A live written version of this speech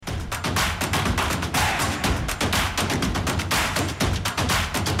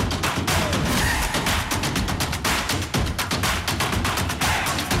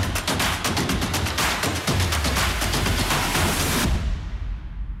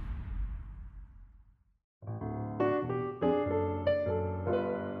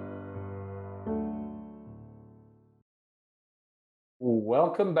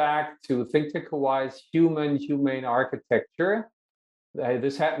Welcome back to ThinkTech Hawaii's Human Humane Architecture.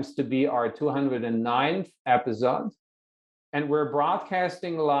 This happens to be our 209th episode, and we're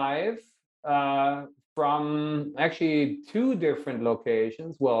broadcasting live from actually two different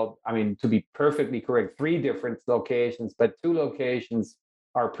locations. Well, I mean, to be perfectly correct, three different locations, but two locations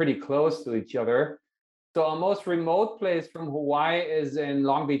are pretty close to each other. So our most remote place from Hawaii is in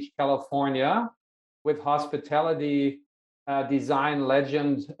Long Beach, California, with hospitality design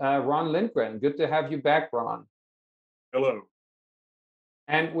legend Ron Lindgren. Good to have you back, Ron. Hello.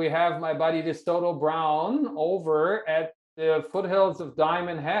 And we have my buddy DeSoto Brown over at the foothills of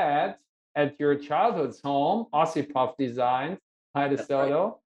Diamond Head at your childhood's home, Ossipuff Designs. Hi, That's right.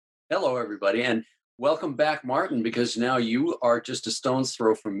 DeSoto. Hello, everybody, and welcome back, Martin, because now you are just a stone's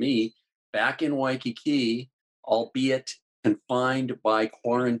throw from me back in Waikiki, albeit confined by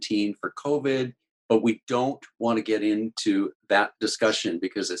quarantine for COVID, but we don't want to get into that discussion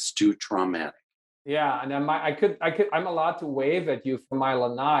because it's too traumatic. Yeah, and I'm allowed to wave at you from my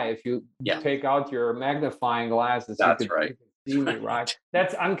lanai. If you Yeah, take out your magnifying glasses, that's you right. can see me, right?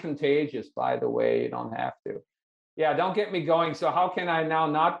 That's uncontagious, by the way. You don't have to. Yeah, don't get me going. So how can I now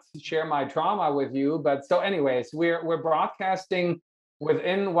not share my trauma with you? But so, anyways, we're broadcasting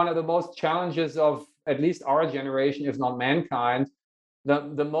within one of the most challenges of at least our generation, if not mankind.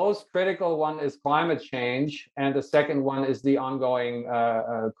 The most critical one is climate change, and the second one is the ongoing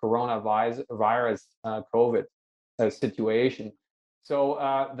coronavirus COVID situation. So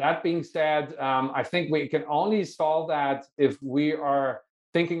that being said, I think we can only solve that if we are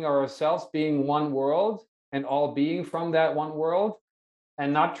thinking of ourselves being one world and all being from that one world,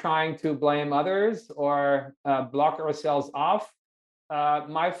 and not trying to blame others or block ourselves off.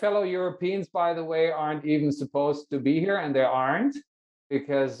 My fellow Europeans, by the way, aren't even supposed to be here, and they aren't,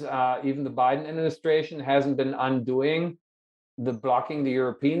 because even the Biden administration hasn't been undoing the blocking the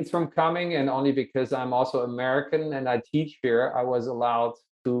Europeans from coming. And only because I'm also American and I teach here, I was allowed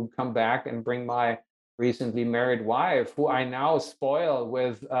to come back and bring my recently married wife, who I now spoil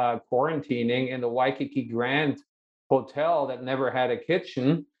with quarantining in the Waikiki Grand Hotel that never had a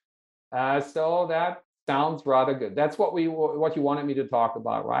kitchen. So that sounds rather good. That's what you wanted me to talk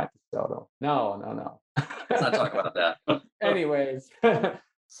about, right? So no. Let's not talk about that. Anyways,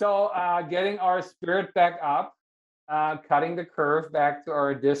 so getting our spirit back up, cutting the curve back to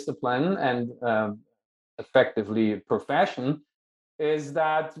our discipline and effectively profession, is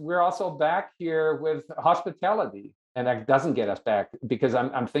that we're also back here with hospitality. And that doesn't get us back, because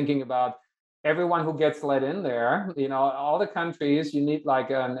I'm thinking about everyone who gets let in there. All the countries, you need like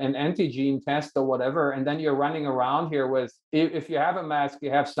an antigen test or whatever. And then you're running around here with, if you have a mask,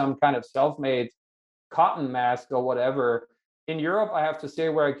 you have some kind of self-made cotton mask or whatever. In Europe, I have to say,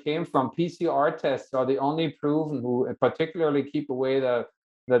 where I came from, PCR tests are the only proven who particularly keep away the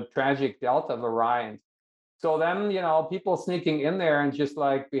tragic Delta variant. So then, people sneaking in there and just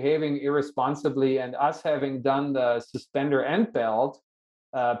like behaving irresponsibly, and us having done the suspender and belt,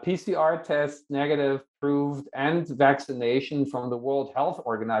 PCR test negative proved, and vaccination from the World Health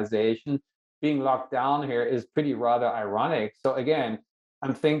Organization being locked down here is pretty rather ironic. So again,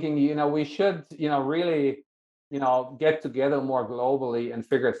 I'm thinking, we should, really, get together more globally and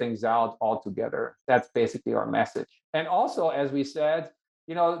figure things out all together. That's basically our message. And also, as we said,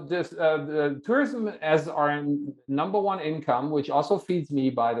 this the tourism as our number one income, which also feeds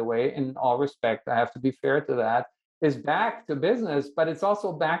me, by the way, in all respect, I have to be fair to that, is back to business, but it's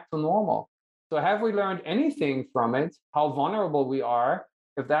also back to normal. So have we learned anything from it? How vulnerable we are?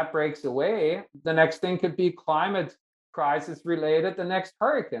 If that breaks away, the next thing could be climate crisis related, the next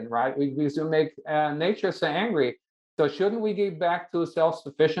hurricane, right? We should make nature so angry. So shouldn't we get back to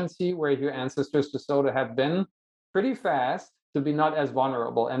self-sufficiency, where your ancestors DeSoto have been, pretty fast, to be not as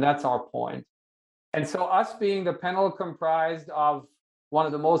vulnerable? And that's our point. And so us being the panel comprised of one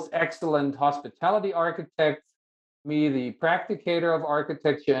of the most excellent hospitality architects, me, the practicator of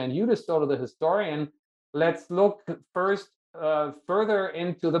architecture, and you, DeSoto, the historian, let's look first further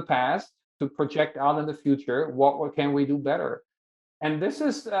into the past to project out in the future. What can we do better? And this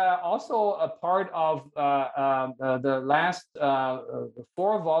is also a part of the last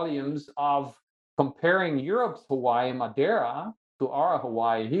 4 volumes of comparing Europe's Hawaii, Madeira, to our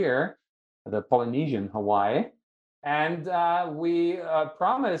Hawaii here, the Polynesian Hawaii. And we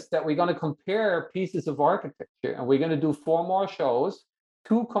promised that we're going to compare pieces of architecture, and we're going to do 4 more shows.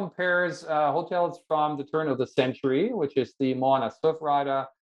 2 compares hotels from the turn of the century, which is the Moana Surf Rider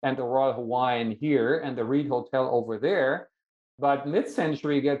and the Royal Hawaiian here, and the Reed Hotel over there. But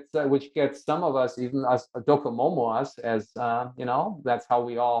mid-century gets, which gets some of us, even us Docomomoas, as that's how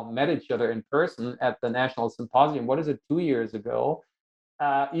we all met each other in person at the National Symposium. What is it, 2 years ago?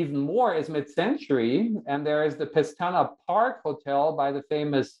 even more is mid-century, and there is the Pestana Park Hotel by the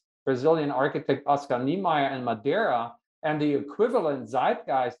famous Brazilian architect Oscar Niemeyer in Madeira, and the equivalent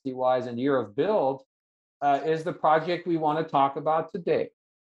zeitgeist-wise and year of build is the project we want to talk about today.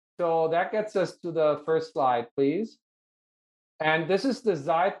 So that gets us to the first slide, please. And this is the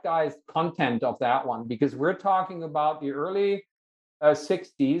zeitgeist content of that one, because we're talking about the early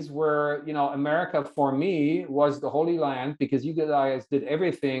 60s, where, you know, America for me was the Holy Land, because you guys did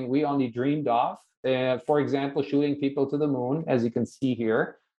everything we only dreamed of. For example, shooting people to the moon, as you can see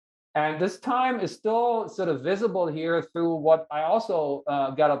here. And this time is still sort of visible here through what I also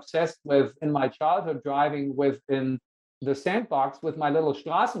got obsessed with in my childhood, driving with in the sandbox with my little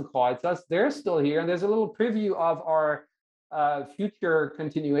Straßenkreuzers. They're still here. And there's a little preview of our future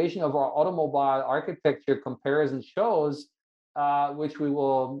continuation of our automobile architecture comparison shows, which we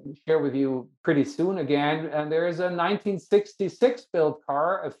will share with you pretty soon again. And there is a 1966 built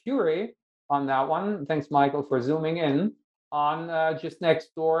car, a Fury, on that one. Thanks, Michael, for zooming in. On just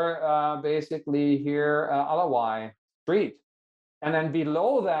next door, basically here, Alawai Street. And then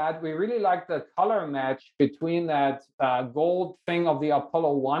below that, we really like the color match between that gold thing of the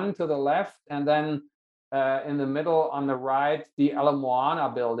Apollo 1 to the left, and then in the middle on the right, the Ala Moana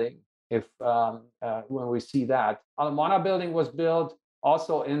building, if when we see that. Ala Moana building was built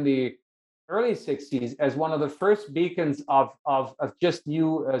also in the early 60s as one of the first beacons of just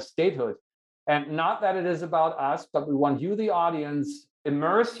new statehood. And not that it is about us, but we want you, the audience,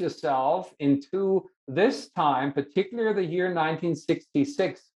 immerse yourself into this time, particularly the year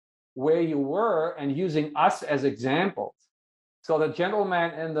 1966, where you were, and using us as examples. So the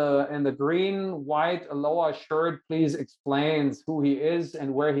gentleman in the green, white aloha shirt, please explains who he is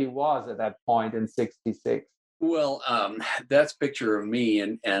and where he was at that point in 66. Well, that's a picture of me,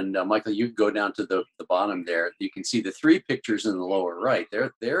 and Michael, you go down to the bottom there. You can see the three pictures in the lower right.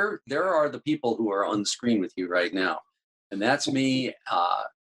 There are the people who are on the screen with you right now, and that's me,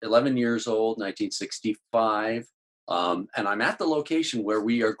 11 years old, 1965, and I'm at the location where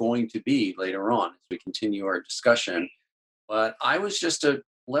we are going to be later on as we continue our discussion. But I was just a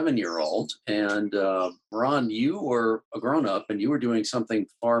 11-year-old, and Ron, you were a grown-up, and you were doing something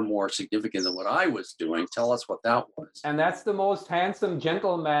far more significant than what I was doing. Tell us what that was. And that's the most handsome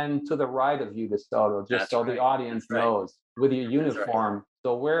gentleman to the right of you, Gustavo, just That's so right. the audience That's right. knows, with your That's right. uniform.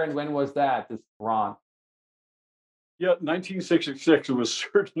 So where and when was that, this Ron? Yeah, 1966 was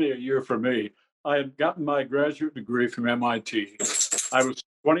certainly a year for me. I had gotten my graduate degree from MIT. I was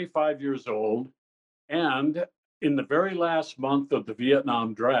 25 years old, and in the very last month of the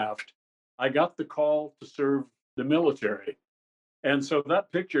Vietnam draft, I got the call to serve the military. And so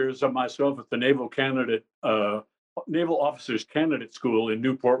that picture is of myself at the Naval Officers Candidate School in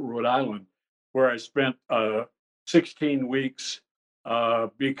Newport, Rhode Island, where I spent 16 weeks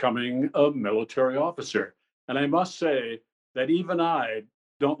becoming a military officer. And I must say that even I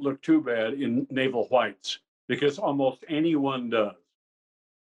don't look too bad in naval whites, because almost anyone does.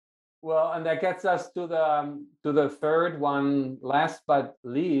 Well, and that gets us to the third one, last but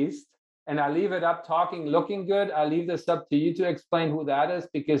least. And I leave it up talking, looking good. I leave this up to you to explain who that is,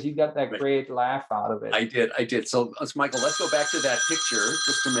 because you got that great laugh out of it. I did. So, Michael, let's go back to that picture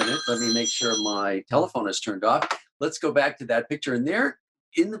just a minute. Let me make sure my telephone is turned off. Let's go back to that picture. And there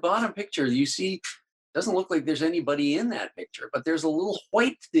in the bottom picture, you see, doesn't look like there's anybody in that picture, but there's a little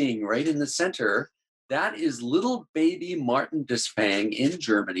white thing right in the center. That is little baby Martin Desfang in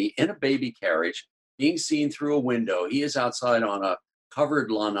Germany in a baby carriage being seen through a window. He is outside on a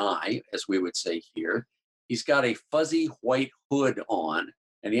covered lanai, as we would say here. He's got a fuzzy white hood on,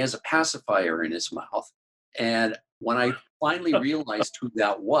 and he has a pacifier in his mouth. And when I finally realized who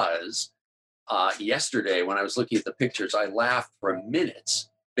that was yesterday, when I was looking at the pictures, I laughed for minutes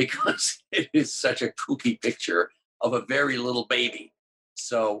because it is such a kooky picture of a very little baby.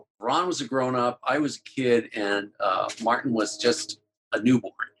 So Ron was a grown-up, I was a kid, and Martin was just a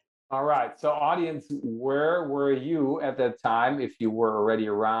newborn. All right. So audience, where were you at that time, if you were already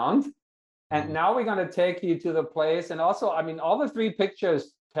around? And now we're going to take you to the place. And also, I mean, all the three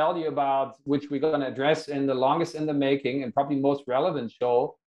pictures tell you about, which we're going to address in the longest in the making and probably most relevant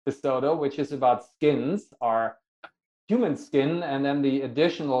show, DeSoto, which is about skins, our human skin, and then the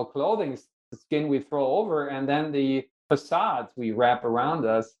additional clothing skin we throw over, and then the facades we wrap around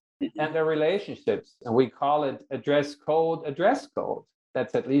us, and the relationships. And we call it a dress code.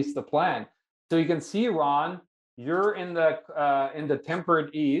 That's at least the plan. So you can see, Ron, you're in the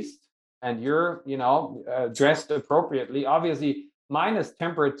tempered East, and you're, dressed appropriately. Obviously, mine is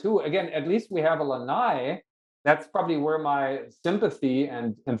tempered too. Again, at least we have a lanai, that's probably where my sympathy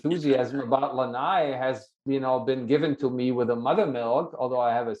and enthusiasm about Lanai has, been given to me with a mother milk. Although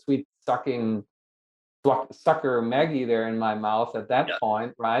I have a sweet sucker Maggie there in my mouth at that Yeah.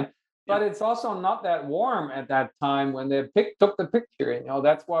 point, right? Yeah. But it's also not that warm at that time when they took the picture.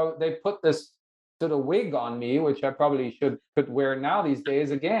 That's why they put this sort of wig on me, which I probably could wear now these days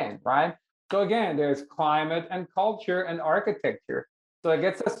again, right? So again, there's climate and culture and architecture. So it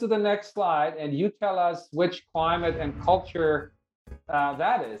gets us to the next slide, and you tell us which climate and culture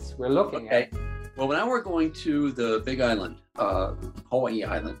that is we're looking Okay. at. Well, now we're going to the Big Island, Hawaii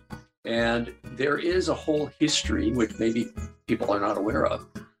Island. And there is a whole history, which maybe people are not aware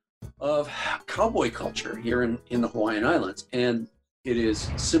of cowboy culture here in the Hawaiian Islands. And it is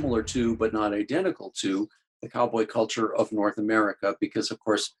similar to, but not identical to, the cowboy culture of North America, because of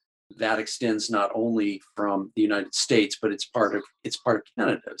course that extends not only from the United States, but it's part of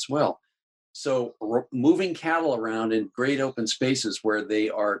Canada as well. So moving cattle around in great open spaces where they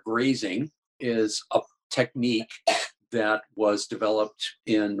are grazing is a technique that was developed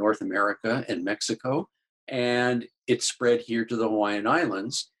in North America and Mexico, and it spread here to the Hawaiian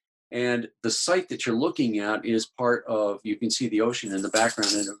Islands. And the site that you're looking at is part of, you can see the ocean in the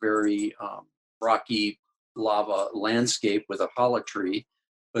background in a very rocky lava landscape with a hala tree.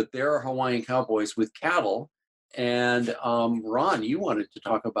 But there are Hawaiian cowboys with cattle. And Ron, you wanted to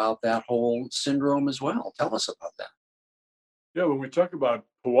talk about that whole syndrome as well. Tell us about that. Yeah, when we talk about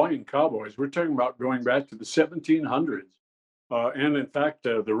Hawaiian cowboys, we're talking about going back to the 1700s, and in fact,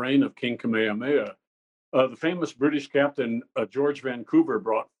 the reign of King Kamehameha. The famous British captain George Vancouver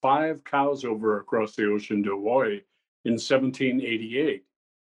brought 5 cows over across the ocean to Hawaii in 1788.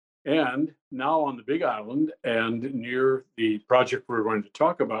 And now on the Big Island and near the project we're going to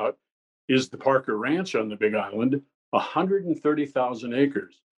talk about is the Parker Ranch on the Big Island, 130,000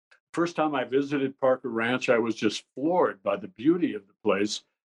 acres. First time I visited Parker Ranch, I was just floored by the beauty of the place.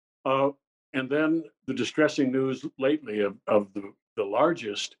 And then the distressing news lately of the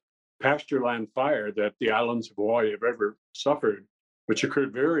largest pasture land fire that the islands of Hawaii have ever suffered, which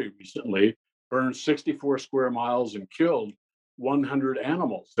occurred very recently, burned 64 square miles and killed 100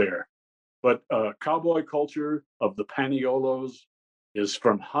 animals there. But cowboy culture of the Paniolos is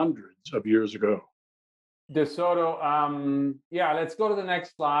from hundreds of years ago. DeSoto, yeah, let's go to the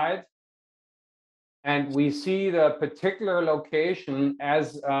next slide. And we see the particular location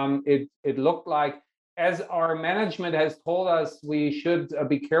as it looked like. As our management has told us, we should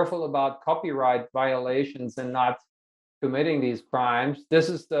be careful about copyright violations and not committing these crimes. This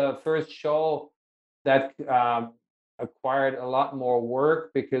is the first show that acquired a lot more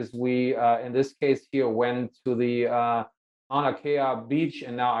work because we, in this case here, went to the Mauna Kea beach,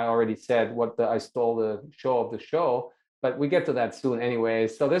 and now I already said I stole the show of the show, but we get to that soon anyway.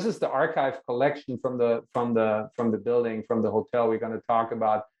 So this is the archive collection from the building, from the hotel we're going to talk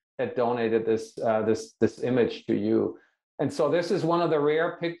about, that donated this image to you. And so this is one of the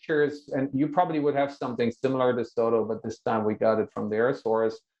rare pictures, and you probably would have something similar to Soto, but this time we got it from their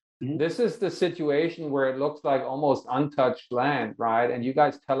source. Mm-hmm. This is the situation where it looks like almost untouched land, right? And you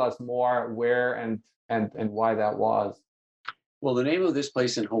guys tell us more where and why that was. Well, the name of this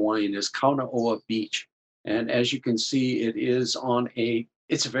place in Hawaiian is Kaunaoa Beach. And as you can see, it's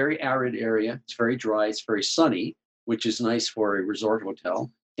a very arid area. It's very dry. It's very sunny, which is nice for a resort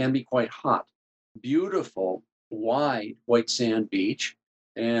hotel. Can be quite hot. Beautiful, wide white sand beach,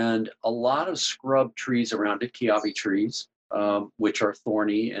 and a lot of scrub trees around it, kiawe trees, which are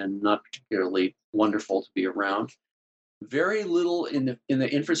thorny and not particularly wonderful to be around. Very little in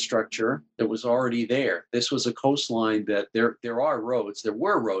the infrastructure that was already there. This was a coastline that there were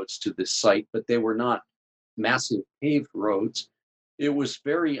roads to this site, but they were not massive paved roads. It was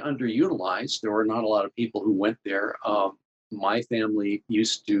very underutilized. There were not a lot of people who went there. My family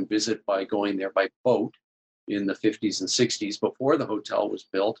used to visit by going there by boat in the 50s and 60s before the hotel was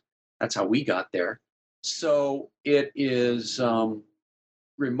built. That's how we got there. So it is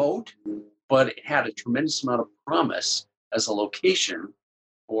remote, but it had a tremendous amount of promise as a location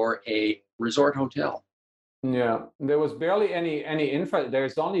for a resort hotel. Yeah, there was barely any infra.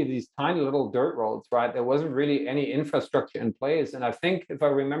 There's only these tiny little dirt roads, right? There wasn't really any infrastructure in place. And I think, if I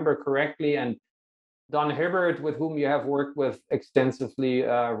remember correctly, and Don Hibbert, with whom you have worked with extensively,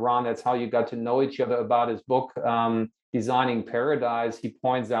 Ron, that's how you got to know each other, about his book, Designing Paradise. He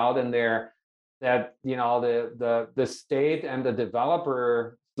points out in there that, the state and the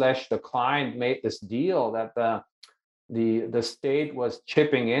developer / the client made this deal that the state was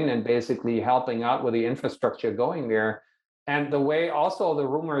chipping in and basically helping out with the infrastructure going there. And the way also the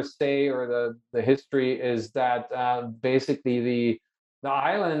rumors say, or the history is that basically the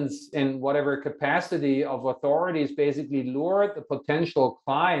islands, in whatever capacity of authorities, basically lured the potential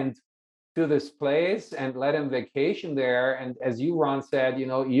client to this place and let him vacation there. And as you, Ron, said,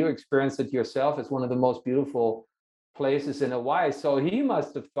 you experienced it yourself. It's one of the most beautiful places in Hawaii. So he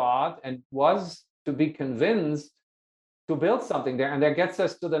must have thought and was to be convinced to build something there. And that gets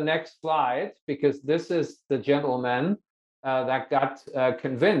us to the next slide, because this is the gentleman that got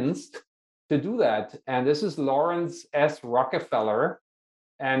convinced to do that. And this is Lawrence S. Rockefeller.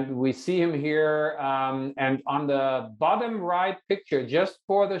 And we see him here. And on the bottom right picture, just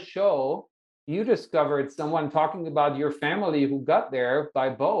for the show, you discovered someone talking about your family who got there by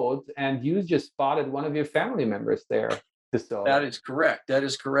boat, and you just spotted one of your family members there. That is correct. That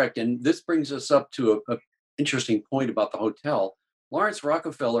is correct. And this brings us up to a interesting point about the hotel. Lawrence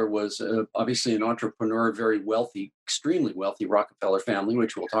Rockefeller was obviously an entrepreneur, very wealthy, extremely wealthy Rockefeller family,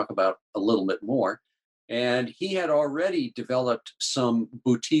 which we'll talk about a little bit more. And he had already developed some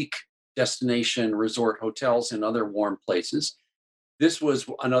boutique destination resort hotels in other warm places. This was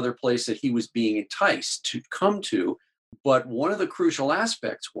another place that he was being enticed to come to. But one of the crucial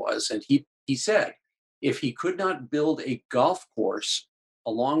aspects was, and he said, if he could not build a golf course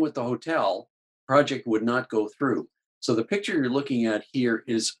along with the hotel, project would not go through. So the picture you're looking at here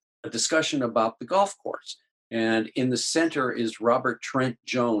is a discussion about the golf course. And in the center is Robert Trent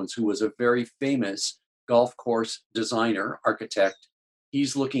Jones, who was a very famous golf course designer, architect.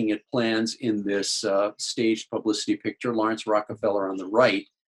 He's looking at plans in this staged publicity picture, Lawrence Rockefeller on the right.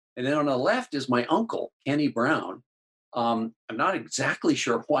 And then on the left is my uncle, Kenny Brown. I'm not exactly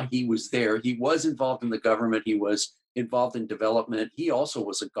sure why he was there. He was involved in the government. He was involved in development. He also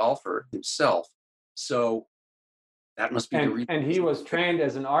was a golfer himself. So that must be the reason. And he was trained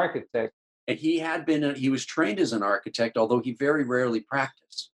as an architect. And he was trained as an architect, although he very rarely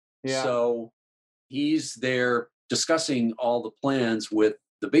practiced. Yeah. So he's there discussing all the plans with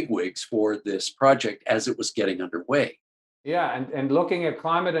the bigwigs for this project as it was getting underway. Yeah, and looking at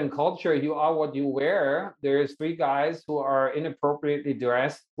climate and culture, you are what you wear. There's three guys who are inappropriately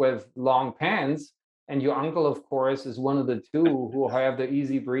dressed with long pants, and your uncle, of course, is one of the two who have the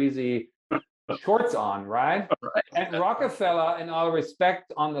easy breezy shorts on, right? Right. And Rockefeller, in all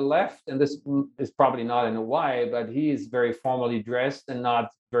respect, on the left, and this is probably not in Hawaii, but he is very formally dressed and not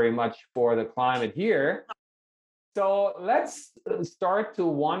very much for the climate here. So let's start to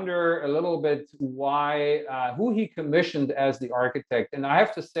wonder a little bit why, who he commissioned as the architect. And I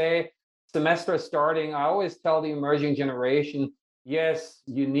have to say, semester starting, I always tell the emerging generation, yes,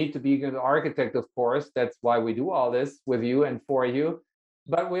 you need to be a good architect, of course. That's why we do all this with you and for you.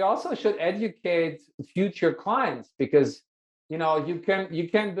 But we also should educate future clients, because you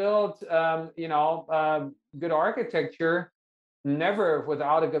can build good architecture never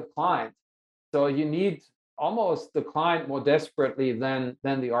without a good client. So you need almost the client more desperately than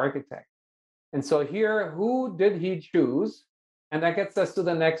the architect. And so here, who did he choose? And that gets us to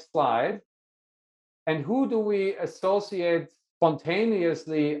the next slide. And who do we associate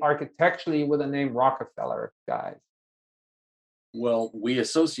spontaneously architecturally with the name Rockefeller, guys? Well, we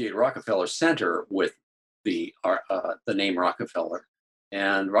associate Rockefeller Center with the name Rockefeller.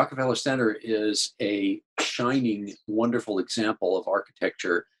 And Rockefeller Center is a shining, wonderful example of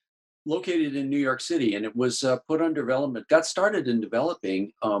architecture located in New York City. And it was put on development, got started in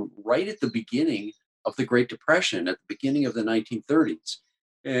developing right at the beginning of the Great Depression, at the beginning of the 1930s.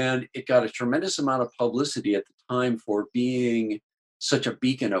 And it got a tremendous amount of publicity at the time for being such a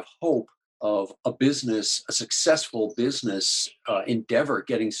beacon of hope of a successful business endeavor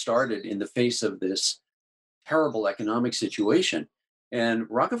getting started in the face of this terrible economic situation. And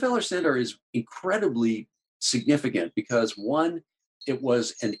Rockefeller Center is incredibly significant because, one, it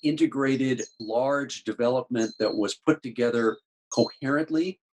was an integrated, large development that was put together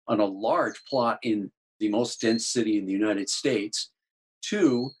coherently on a large plot in the most dense city in the United States.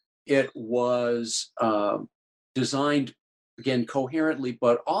 Two, it was designed, again, coherently,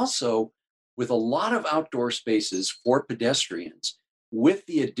 but also with a lot of outdoor spaces for pedestrians, with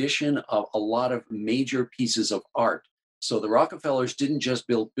the addition of a lot of major pieces of art. So the Rockefellers didn't just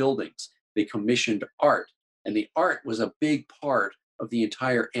build buildings, they commissioned art. And the art was a big part of the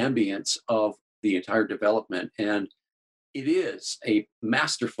entire ambience of the entire development. And it is a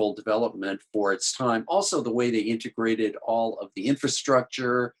masterful development for its time. Also, the way they integrated all of the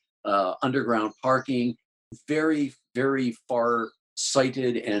infrastructure, underground parking, very, very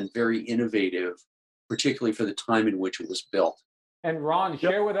far-sighted and very innovative, particularly for the time in which it was built. And Ron,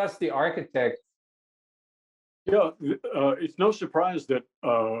 share with us the architect. Yeah, it's no surprise that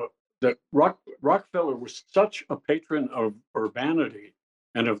Rockefeller was such a patron of urbanity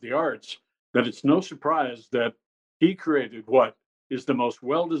and of the arts that it's no surprise that he created what is the most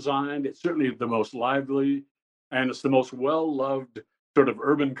well-designed. It's certainly the most lively, and it's the most well-loved sort of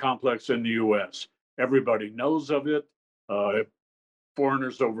urban complex in the U.S. Everybody knows of it.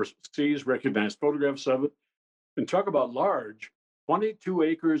 Foreigners overseas recognize photographs of it. And talk about large, 22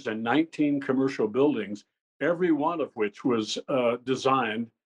 acres and 19 commercial buildings, every one of which was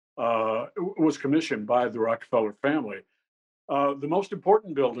was commissioned by the Rockefeller family. The most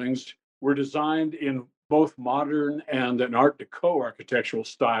important buildings were designed in both modern and an Art Deco architectural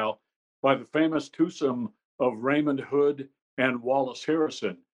style by the famous twosome of Raymond Hood and Wallace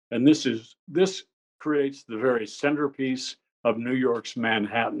Harrison. And this creates the very centerpiece of New York's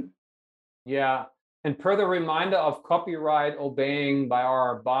Manhattan. Yeah. And per the reminder of copyright obeying by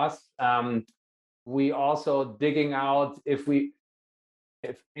our boss, we also digging out if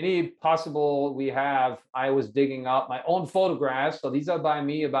any possible we have, I was digging out my own photographs. So these are by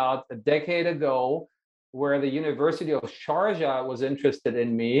me about a decade ago, where the University of Sharjah was interested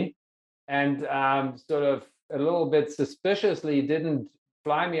in me and sort of a little bit suspiciously didn't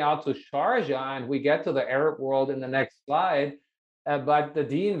fly me out to Sharjah. And we get to the Arab world in the next slide. But the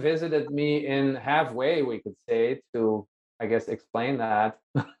dean visited me in halfway, we could say, to, I guess, explain that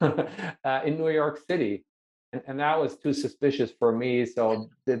in New York City. And that was too suspicious for me, so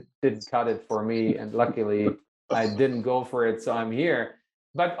it didn't cut it for me. And luckily, I didn't go for it, so I'm here.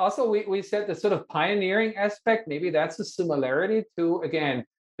 But also, we said the sort of pioneering aspect, maybe that's a similarity to, again,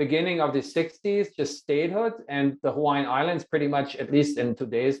 beginning of the 60s, just statehood, and the Hawaiian Islands pretty much, at least in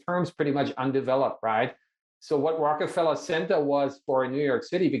today's terms, pretty much undeveloped, right? So what Rockefeller Center was for New York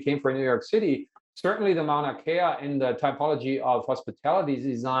City became for New York City. Certainly the Mauna Kea in the typology of hospitality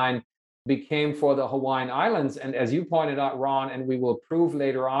design became for the Hawaiian Islands. And as you pointed out, Ron, and we will prove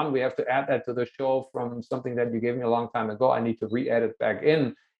later on, we have to add that to the show from something that you gave me a long time ago. I need to re-edit back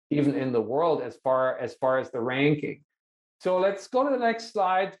in, even in the world as far as the ranking. So let's go to the next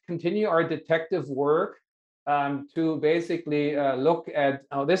slide, continue our detective work to basically look at,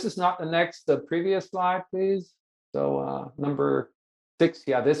 oh, this is not the previous slide, please. So number 6,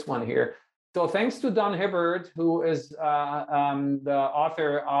 yeah, this one here. So thanks to Don Hibbard, who is the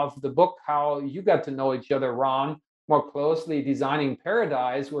author of the book, How You Got to Know Each Other, Ron, more closely, Designing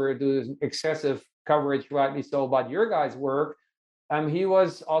Paradise, where there's excessive coverage, rightly so, about your guys' work. He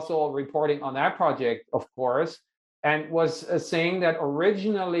was also reporting on that project, of course, and was saying that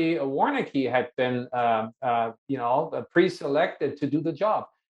originally Warneke had been, pre-selected to do the job.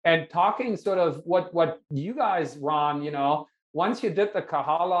 And talking sort of what you guys, Ron, once you did the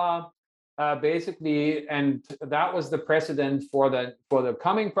Kahala, basically, and that was the precedent for the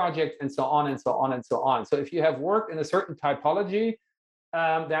coming project, and so on and so on and so on. So if you have worked in a certain typology,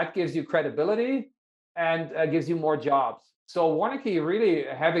 that gives you credibility and gives you more jobs. So Warneke really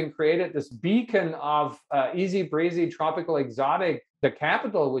having created this beacon of easy breezy tropical exotic, the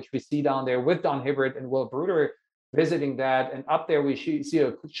capital, which we see down there with Don Hibbard and Will Bruder visiting that, and up there we see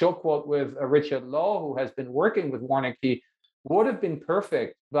a show quote with Richard Lowe, who has been working with Warneke, would have been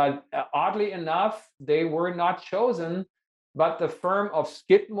perfect, but oddly enough, they were not chosen, but the firm of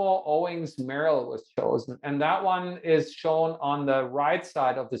Skidmore, Owings, Merrill was chosen. And that one is shown on the right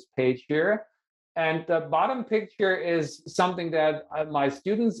side of this page here. And the bottom picture is something that my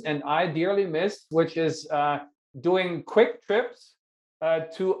students and I dearly miss, which is doing quick trips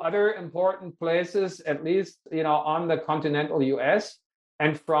to other important places, at least, on the continental US,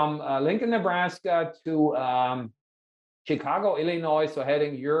 and from Lincoln, Nebraska to Chicago, Illinois, so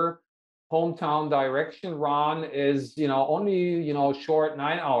heading your hometown direction, Ron, is only short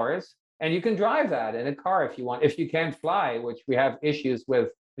 9 hours, and you can drive that in a car if you want. If you can't fly, which we have issues with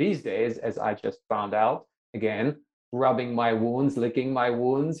these days, as I just found out, again, rubbing my wounds, licking my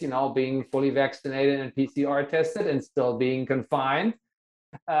wounds, being fully vaccinated and PCR tested and still being confined,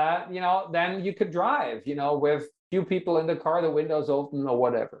 then you could drive, with few people in the car, the windows open or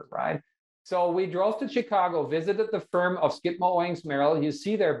whatever, right? So we drove to Chicago, visited the firm of Skidmore, Owings, Merrill. You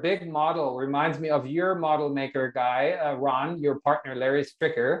see their big model, reminds me of your model maker guy, Ron, your partner, Larry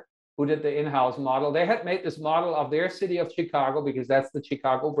Stricker, who did the in-house model. They had made this model of their city of Chicago because that's the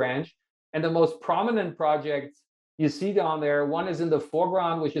Chicago branch. And the most prominent projects you see down there, one is in the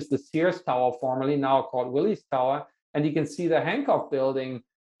foreground, which is the Sears Tower, formerly now called Willie's Tower. And you can see the Hancock building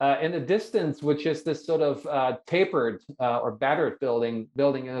in the distance, which is this sort of tapered or battered building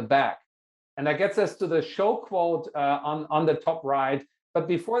in the back. And that gets us to the show quote on the top right. But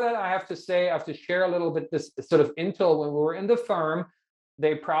before that, I have to share a little bit this sort of intel. When we were in the firm,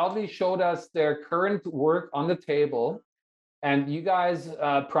 they proudly showed us their current work on the table. And you guys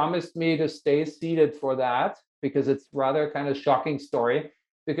promised me to stay seated for that, because it's rather kind of shocking story.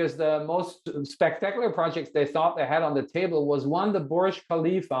 because the most spectacular projects they thought they had on the table was one, the Burj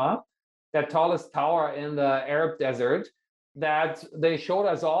Khalifa, that tallest tower in the Arab desert, that they showed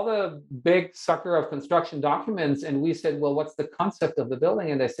us all the big sucker of construction documents. And we said, well, what's the concept of the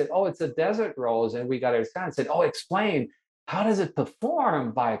building? And they said, oh, it's a desert rose. And we got to understand and said, oh, explain. How does it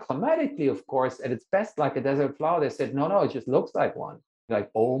perform bioclimatically, of course, at its best, like a desert flower? They said, no, it just looks like one. Like,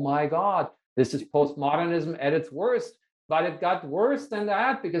 oh my God, this is postmodernism at its worst. But it got worse than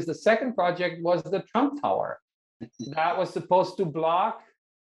that, because the second project was the Trump Tower. That was supposed to block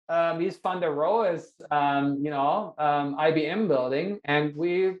Mies van der Rohe's, IBM building. And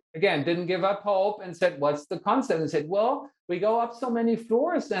we, again, didn't give up hope and said, what's the concept? And said, well, we go up so many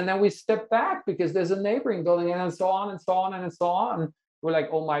floors and then we step back because there's a neighboring building, and so on and so on and so on. And we're like,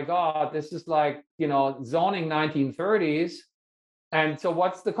 oh my God, this is like, zoning 1930s. And so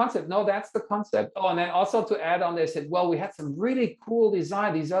what's the concept? No, that's the concept. Oh, and then also to add on, they said, well, we had some really cool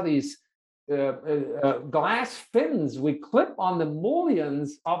design. These are these glass fins we clip on the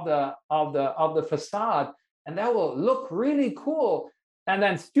mullions of the facade, and that will look really cool. And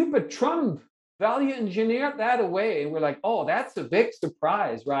then stupid Trump value engineered that away. And we're like, oh, that's a big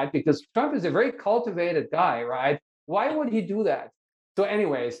surprise, right? Because Trump is a very cultivated guy, right? Why would he do that? So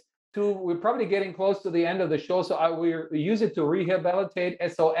anyways, we're probably getting close to the end of the show, so we use it to rehabilitate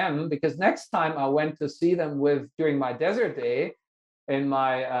SOM, because next time I went to see them during my desert day in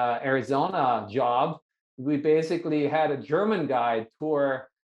my Arizona job, we basically had a German guy tour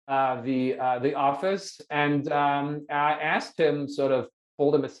the office, and I asked him, sort of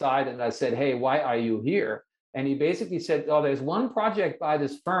pulled him aside, and I said, hey, why are you here? And he basically said, oh, there's one project by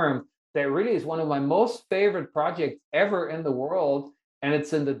this firm that really is one of my most favorite projects ever in the world, and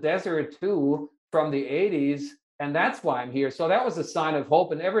it's in the desert too, from the 80s, and that's why I'm here. So that was a sign of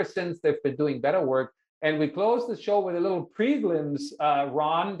hope, and ever since they've been doing better work. And we closed the show with a little pre-glimpse,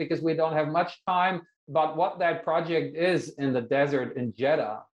 Ron, because we don't have much time, about what that project is in the desert in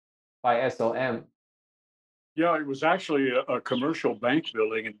Jeddah by SOM. Yeah, it was actually a commercial bank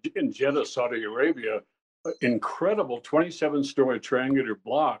building in Jeddah, Saudi Arabia, an incredible 27-story triangular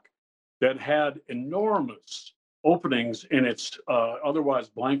block that had enormous openings in its otherwise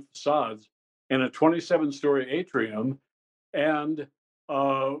blank facades, and a 27-story atrium. And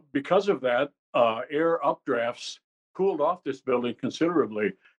because of that, air updrafts cooled off this building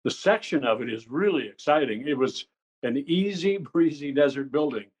considerably. The section of it is really exciting. It was an easy breezy desert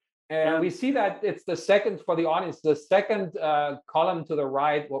building. And we see that it's the second, for the audience, the second column to the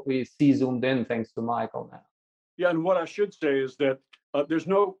right, what we see zoomed in, thanks to Michael now. Yeah, and what I should say is that there's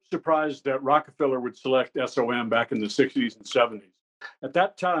no surprise that Rockefeller would select SOM back in the 60s and 70s. At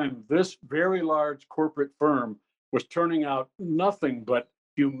that time, this very large corporate firm was turning out nothing but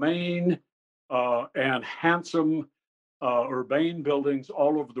humane and handsome urbane buildings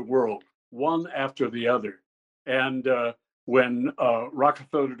all over the world, one after the other. And when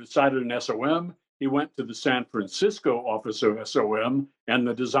Rockefeller decided on SOM, he went to the San Francisco office of SOM and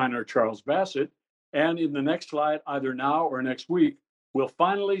the designer Charles Bassett. And in the next slide, either now or next week, we'll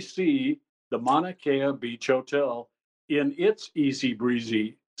finally see the Mauna Kea Beach Hotel in its easy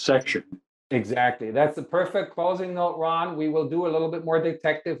breezy section. Exactly. That's the perfect closing note, Ron. We will do a little bit more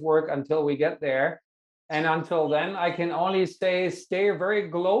detective work until we get there. And until then, I can only say, stay very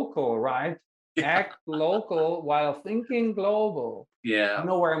local, right? Yeah. Act local while thinking global. Yeah. You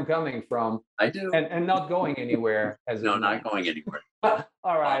know where I'm coming from. I do. And not going anywhere. No, not going anywhere.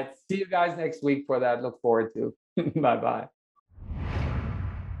 All right. See you guys next week for that. Look forward to. Bye-bye.